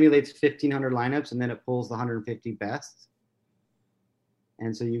 It simulates 1,500 lineups, and then it pulls the 150 best.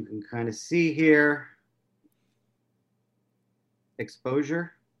 And so you can kind of see here,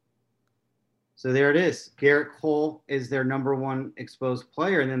 exposure. So there it is. Garrett Cole is their number 1 exposed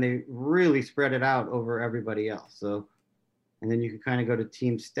player, and then they really spread it out over everybody else. So, and then you can kind of go to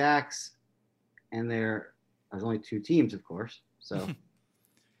team stacks, and there's only 2 teams, of course. So,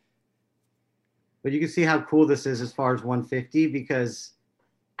 but you can see how cool this is as far as 150, because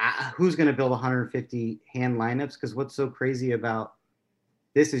who's going to build 150 hand lineups? Because what's so crazy about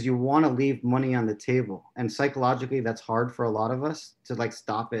this is you want to leave money on the table, and psychologically that's hard for a lot of us to like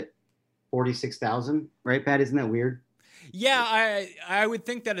stop at 46,000, right, Pat? Isn't that weird? Yeah, I would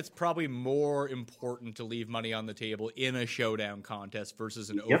think that it's probably more important to leave money on the table in a showdown contest versus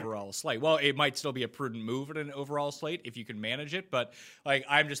an overall slate. Well, it might still be a prudent move in an overall slate if you can manage it, but like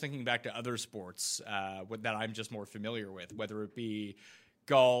I'm just thinking back to other sports that I'm just more familiar with, whether it be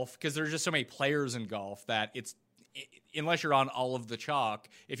golf, because there's just so many players in golf that unless you're on all of the chalk,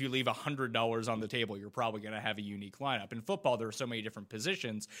 if you leave $100 on the table, you're probably going to have a unique lineup. In football, there are so many different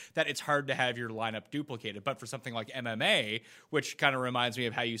positions that it's hard to have your lineup duplicated. But for something like MMA, which kind of reminds me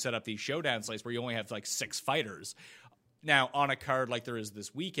of how you set up these showdown slates where you only have like 6 fighters. Now, on a card like there is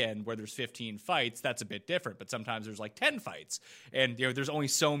this weekend where there's 15 fights, that's a bit different. But sometimes there's like 10 fights. And there's only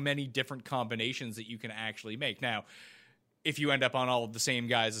so many different combinations that you can actually make. Now, if you end up on all of the same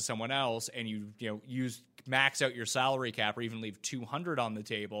guys as someone else and you max out your salary cap or even leave 200 on the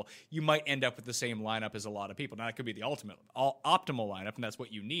table, you might end up with the same lineup as a lot of people. Now, that could be the optimal lineup, and that's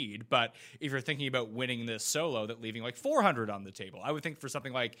what you need. But if you're thinking about winning this solo, that leaving like 400 on the table, I would think for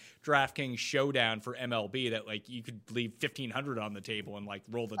something like DraftKings Showdown for MLB that like you could leave 1,500 on the table and like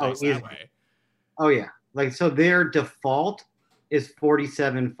roll the dice that way. Oh yeah, like so their default is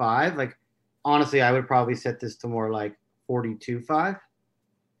 47.5. Like honestly, I would probably set this to more like 42.5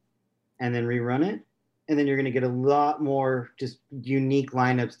 and then rerun it. And then you're going to get a lot more just unique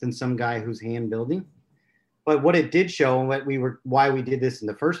lineups than some guy who's hand building. But what it did show, and why we did this in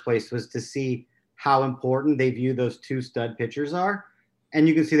the first place, was to see how important they view those 2 stud pitchers are. And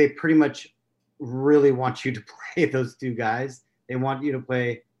you can see they pretty much really want you to play those 2 guys. They want you to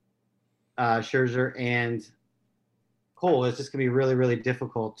play Scherzer and Cole. It's just going to be really, really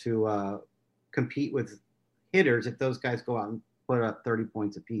difficult to compete with hitters if those guys go out and put up 30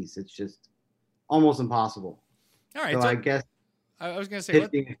 points apiece. It's just almost impossible. All right. So I guess I was going to say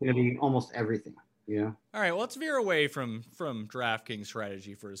pitching is going to be almost everything. Yeah. All right, well, let's veer away from DraftKings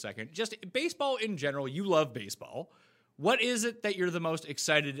strategy for a second. Just baseball in general, you love baseball. What is it that you're the most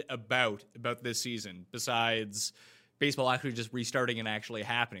excited about this season besides baseball actually just restarting and actually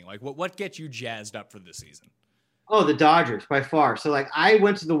happening? Like, what gets you jazzed up for this season? Oh, the Dodgers by far. So, like, I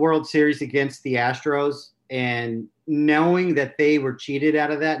went to the World Series against the Astros, and knowing that they were cheated out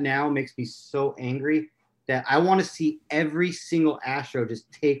of that now makes me so angry that I want to see every single Astro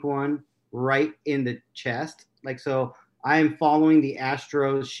just take one right in the chest. Like, so I am following the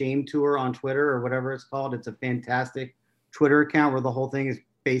Astros Shame Tour on Twitter or whatever it's called. It's a fantastic Twitter account where the whole thing is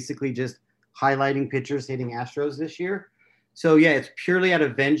basically just highlighting pitchers hitting Astros this year. So yeah, it's purely out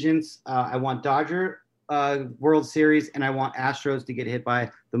of vengeance. I want Dodger World Series, and I want Astros to get hit by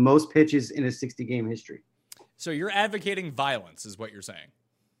the most pitches in a 60-game history. So you're advocating violence is what you're saying.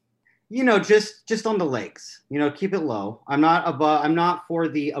 You know, just on the legs, you know, keep it low. I'm not for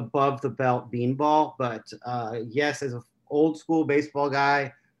the above the belt beanball, but yes, as an old school baseball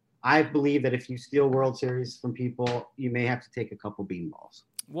guy, I believe that if you steal World Series from people, you may have to take a couple beanballs.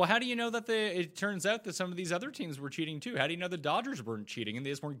 Well, how do you know that it turns out that some of these other teams were cheating too? How do you know the Dodgers weren't cheating and they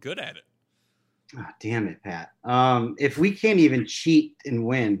just weren't good at it? Oh, damn it, Pat. If we can't even cheat and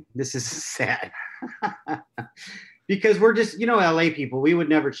win, this is sad. Because we're just, you know, LA people, we would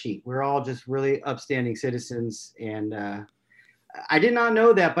never cheat. We're all just really upstanding citizens. And I did not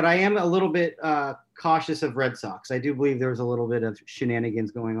know that, but I am a little bit cautious of Red Sox. I do believe there was a little bit of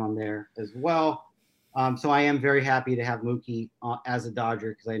shenanigans going on there as well. So I am very happy to have Mookie as a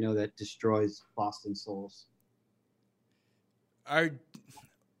Dodger because I know that destroys Boston souls.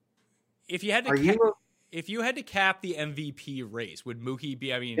 If you had to cap the MVP race, would Mookie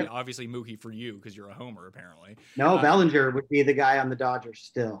be? I mean, Yep. Obviously Mookie for you because you're a homer, apparently. No, Bellinger would be the guy on the Dodgers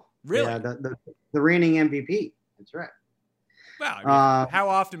still. Really? Yeah, the reigning MVP. That's right. Wow. I mean, how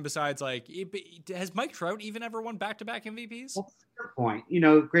often besides has Mike Trout even ever won back-to-back MVPs? Well, fair point. You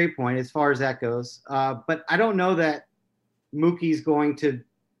know, great point as far as that goes. But I don't know that Mookie's going to,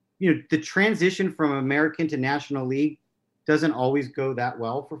 you know, the transition from American to National League doesn't always go that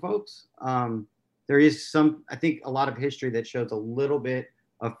well for folks. There is I think a lot of history that shows a little bit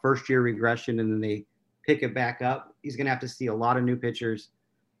of first-year regression, and then they pick it back up. He's going to have to see a lot of new pitchers.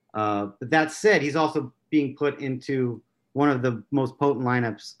 But that said, he's also being put into one of the most potent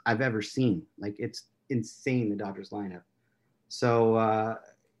lineups I've ever seen. Like, it's insane, the Dodgers lineup. So, I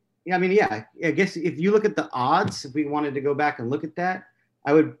guess if you look at the odds, if we wanted to go back and look at that,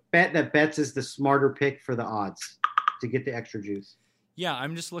 I would bet that Betts is the smarter pick for the odds to get the extra juice. Yeah,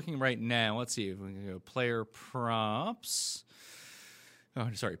 I'm just looking right now. Let's see if we can go player props. Oh,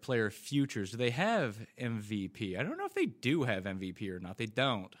 sorry, player futures. Do they have MVP? I don't know if they do have MVP or not. They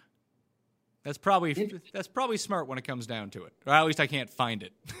don't. That's probably smart when it comes down to it. Or at least I can't find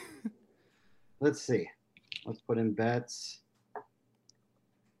it. Let's see. Let's put in Betts.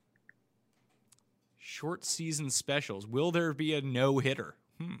 Short season specials. Will there be a no-hitter?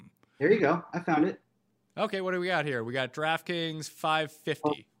 There you go. I found it. Okay, what do we got here? We got DraftKings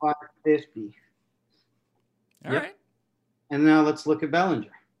 550. 550. All right. And now let's look at Bellinger.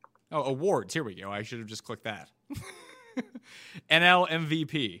 Oh, awards. Here we go. I should have just clicked that. NL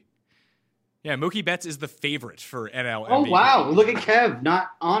MVP. Yeah, Mookie Betts is the favorite for NL MVP. Oh, wow. Look at Kev.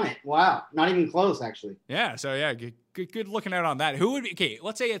 Not on it. Wow. Not even close, actually. Yeah, so yeah, good looking out on that. Who would be, okay,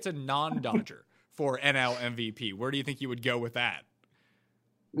 let's say it's a non-Dodger for NL MVP. Where do you think you would go with that?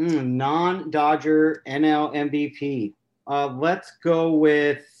 Non-Dodger NL MVP. Let's go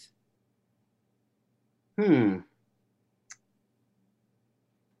with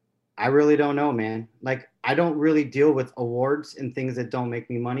I really don't know, man. Like, I don't really deal with awards and things that don't make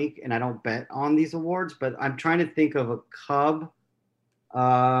me money, and I don't bet on these awards, but I'm trying to think of a Cub.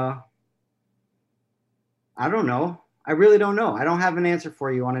 I don't know. I really don't know. I don't have an answer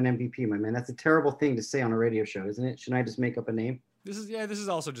for you on an MVP, my man. That's a terrible thing to say on a radio show, isn't it? Shouldn't I just make up a name? This is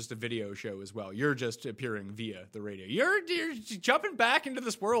also just a video show as well. You're just appearing via the radio. You're jumping back into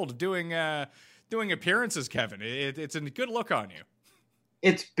this world doing appearances, Kevin. It's a good look on you.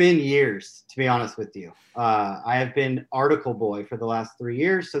 It's been years, to be honest with you. I have been article boy for the last 3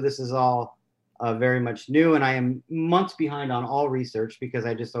 years, so this is all very much new, and I am months behind on all research because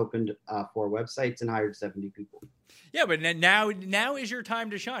I just opened 4 websites and hired 70 people. Yeah, but now is your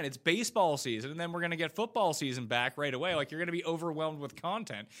time to shine. It's baseball season, and then we're going to get football season back right away. Like, you're going to be overwhelmed with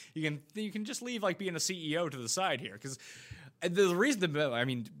content. You can just leave, like, being a CEO to the side here, because The reason, I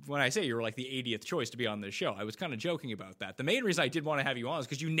mean, when I say you were like the 80th choice to be on this show, I was kind of joking about that. The main reason I did want to have you on is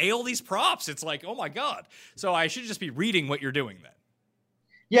because you nail these props. It's like, oh my God. So I should just be reading what you're doing then.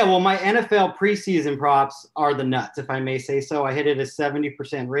 Yeah, well, my NFL preseason props are the nuts, if I may say so. I hit it a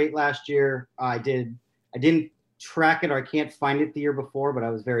 70% rate last year. I didn't track it, or I can't find it the year before, but I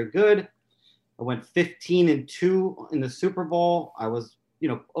was very good. I went 15-2 in the Super Bowl. I was,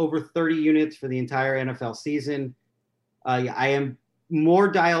 over 30 units for the entire NFL season. I am more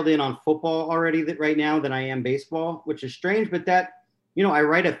dialed in on football already right now than I am baseball, which is strange, but that, I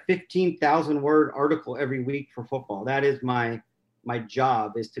write a 15,000 word article every week for football. That is my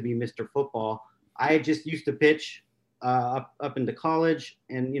job, is to be Mr. Football. I just used to pitch up into college,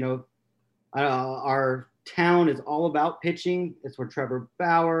 and, our town is all about pitching. It's where Trevor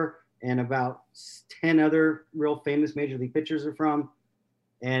Bauer and about 10 other real famous major league pitchers are from.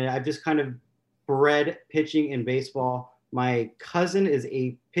 And I've just kind of bred pitching in baseball. My cousin is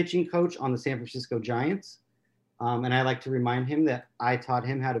a pitching coach on the San Francisco Giants. And I like to remind him that I taught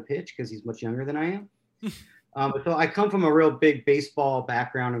him how to pitch because he's much younger than I am. So I come from a real big baseball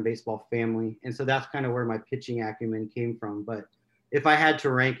background and baseball family. And so that's kind of where my pitching acumen came from. But if I had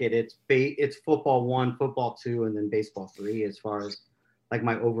to rank it, it's football 1, football 2, and then baseball 3 as far as like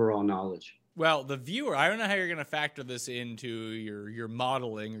my overall knowledge. Well, the viewer, I don't know how you're going to factor this into your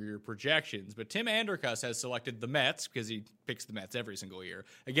modeling or your projections, but Tim Andercuss has selected the Mets, because he picks the Mets every single year,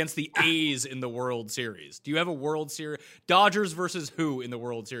 against the A's in the World Series. Do you have a World Series? Dodgers versus who in the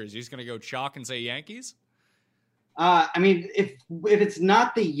World Series? Are you just going to go chalk and say Yankees? I mean, if it's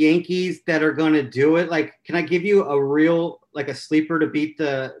not the Yankees that are going to do it, like, can I give you a real, like a sleeper to beat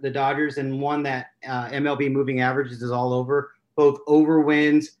the Dodgers, and one that MLB moving averages is all over, both over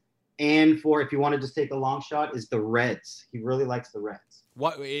wins, and for, if you want to just take a long shot, is the Reds. He really likes the Reds.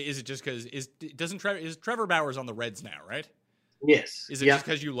 What is it? Just because is Trevor Bauer's on the Reds now, right? Yes. Is it just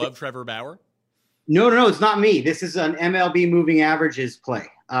because you love Trevor Bauer? No, it's not me. This is an MLB moving averages play.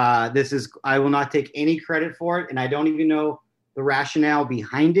 I will not take any credit for it, and I don't even know the rationale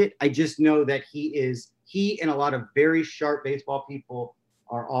behind it. I just know that he and a lot of very sharp baseball people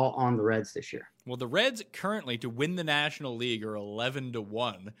are all on the Reds this year. Well, the Reds currently to win the National League are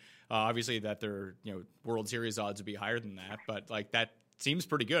 11-1. Obviously, that their World Series odds would be higher than that, but like that seems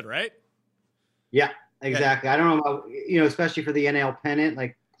pretty good, right? Yeah, exactly. I don't know about, especially for the NL pennant,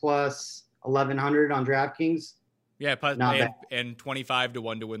 like plus 1,100 on DraftKings. Yeah, and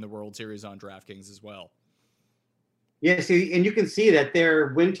 25-1 to win the World Series on DraftKings as well. Yeah, see, and you can see that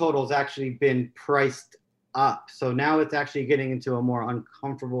their win total has actually been priced up. So now it's actually getting into a more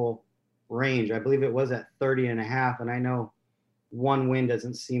uncomfortable range. I believe it was at 30.5, and I know one win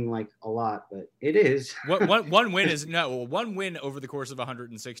doesn't seem like a lot, but it is. One win is one win over the course of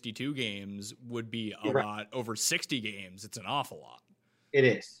 162 games would be a lot. Over 60 games, it's an awful lot. It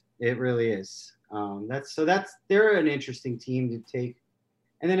is. It really is. They're an interesting team to take.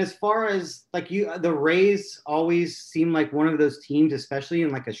 And then as far as the Rays always seem like one of those teams, especially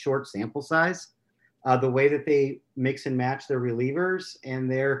in like a short sample size, the way that they mix and match their relievers, and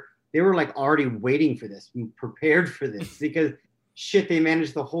they were like already waiting for this, prepared for this, because they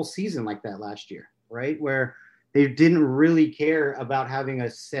managed the whole season like that last year, right? Where they didn't really care about having a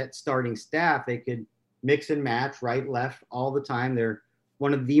set starting staff. They could mix and match right, left all the time. They're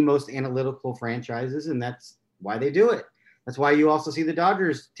one of the most analytical franchises, and that's why they do it. That's why you also see the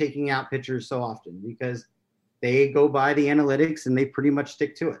Dodgers taking out pitchers so often, because they go by the analytics and they pretty much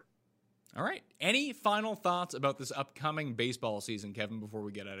stick to it. All right. Any final thoughts about this upcoming baseball season, Kevin, before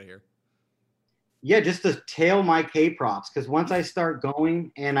we get out of here? Yeah, just to tail my K props, because once I start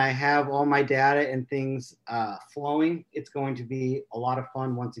going and I have all my data and things flowing, it's going to be a lot of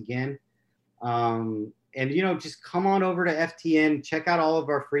fun once again. And, just come on over to FTN, check out all of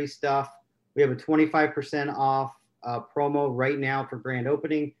our free stuff. We have a 25% off promo right now for grand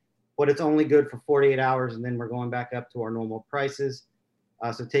opening, but it's only good for 48 hours, and then we're going back up to our normal prices.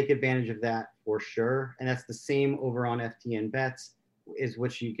 So take advantage of that for sure. And that's the same over on FTN Bets, is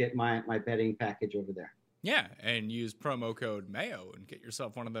which you get my betting package over there. Yeah, and use promo code Mayo and get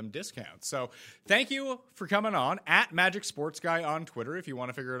yourself one of them discounts. So thank you for coming on, at Magic Sports Guy on Twitter, if you want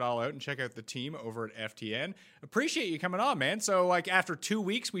to figure it all out and check out the team over at FTN. Appreciate you coming on, man. So after 2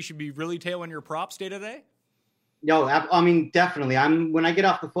 weeks, we should be really tailing your props day to day? No, I mean, definitely. When I get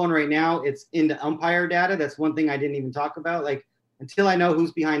off the phone right now, it's into umpire data. That's one thing I didn't even talk about. Until I know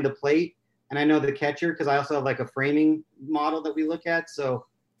who's behind the plate and I know the catcher, because I also have a framing model that we look at. So,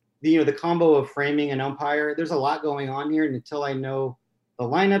 the combo of framing and umpire, there's a lot going on here. And until I know the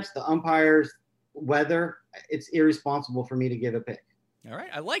lineups, the umpires, weather, it's irresponsible for me to give a pick. All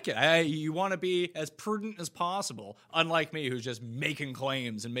right, I like it. You want to be as prudent as possible, unlike me, who's just making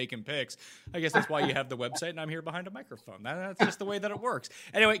claims and making picks. I guess that's why you have the website, and I'm here behind a microphone. That's just the way that it works.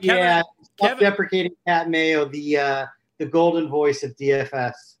 Anyway, Kevin, deprecating Pat Mayo, the golden voice of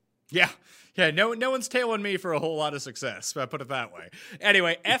DFS. Yeah. No one's tailing me for a whole lot of success, but put it that way.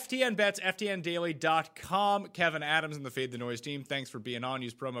 Anyway, FTN Bets, FTNDaily.com. Kevin Adams and the Fade the Noise team, thanks for being on.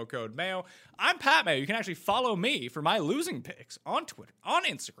 Use promo code Mayo. I'm Pat Mayo. You can actually follow me for my losing picks on Twitter, on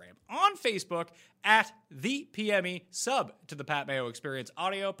Instagram, on Facebook, at the PME. Sub to the Pat Mayo Experience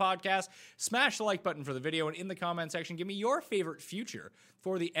audio podcast. Smash the like button for the video, and in the comment section, give me your favorite future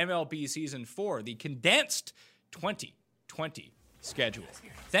for the MLB Season 4, the condensed 2020 schedule.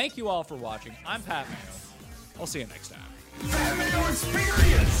 Thank you all for watching. I'm Pat Mayo. I'll see you next time. Pat Mayo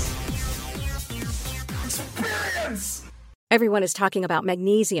Experience! Experience! Everyone is talking about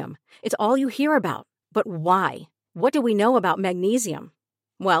magnesium. It's all you hear about. But why? What do we know about magnesium?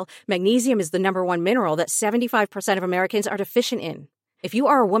 Well, magnesium is the number one mineral that 75% of Americans are deficient in. If you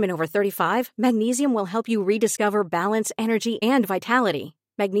are a woman over 35, magnesium will help you rediscover balance, energy, and vitality.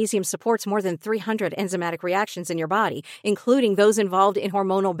 Magnesium supports more than 300 enzymatic reactions in your body, including those involved in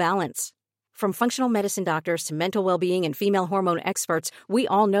hormonal balance. From functional medicine doctors to mental well-being and female hormone experts, we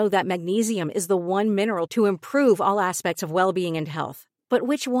all know that magnesium is the one mineral to improve all aspects of well-being and health. But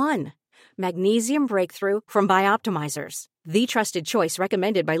which one? Magnesium Breakthrough from Bioptimizers, the trusted choice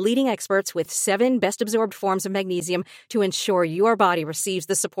recommended by leading experts with 7 best-absorbed forms of magnesium to ensure your body receives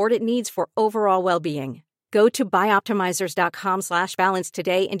the support it needs for overall well-being. Go to bioptimizers.com/balance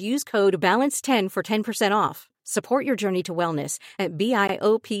today and use code BALANCE10 for 10% off. Support your journey to wellness at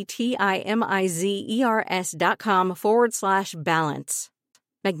bioptimizers.com/balance.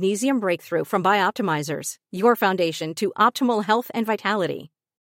 Magnesium Breakthrough from Bioptimizers, your foundation to optimal health and vitality.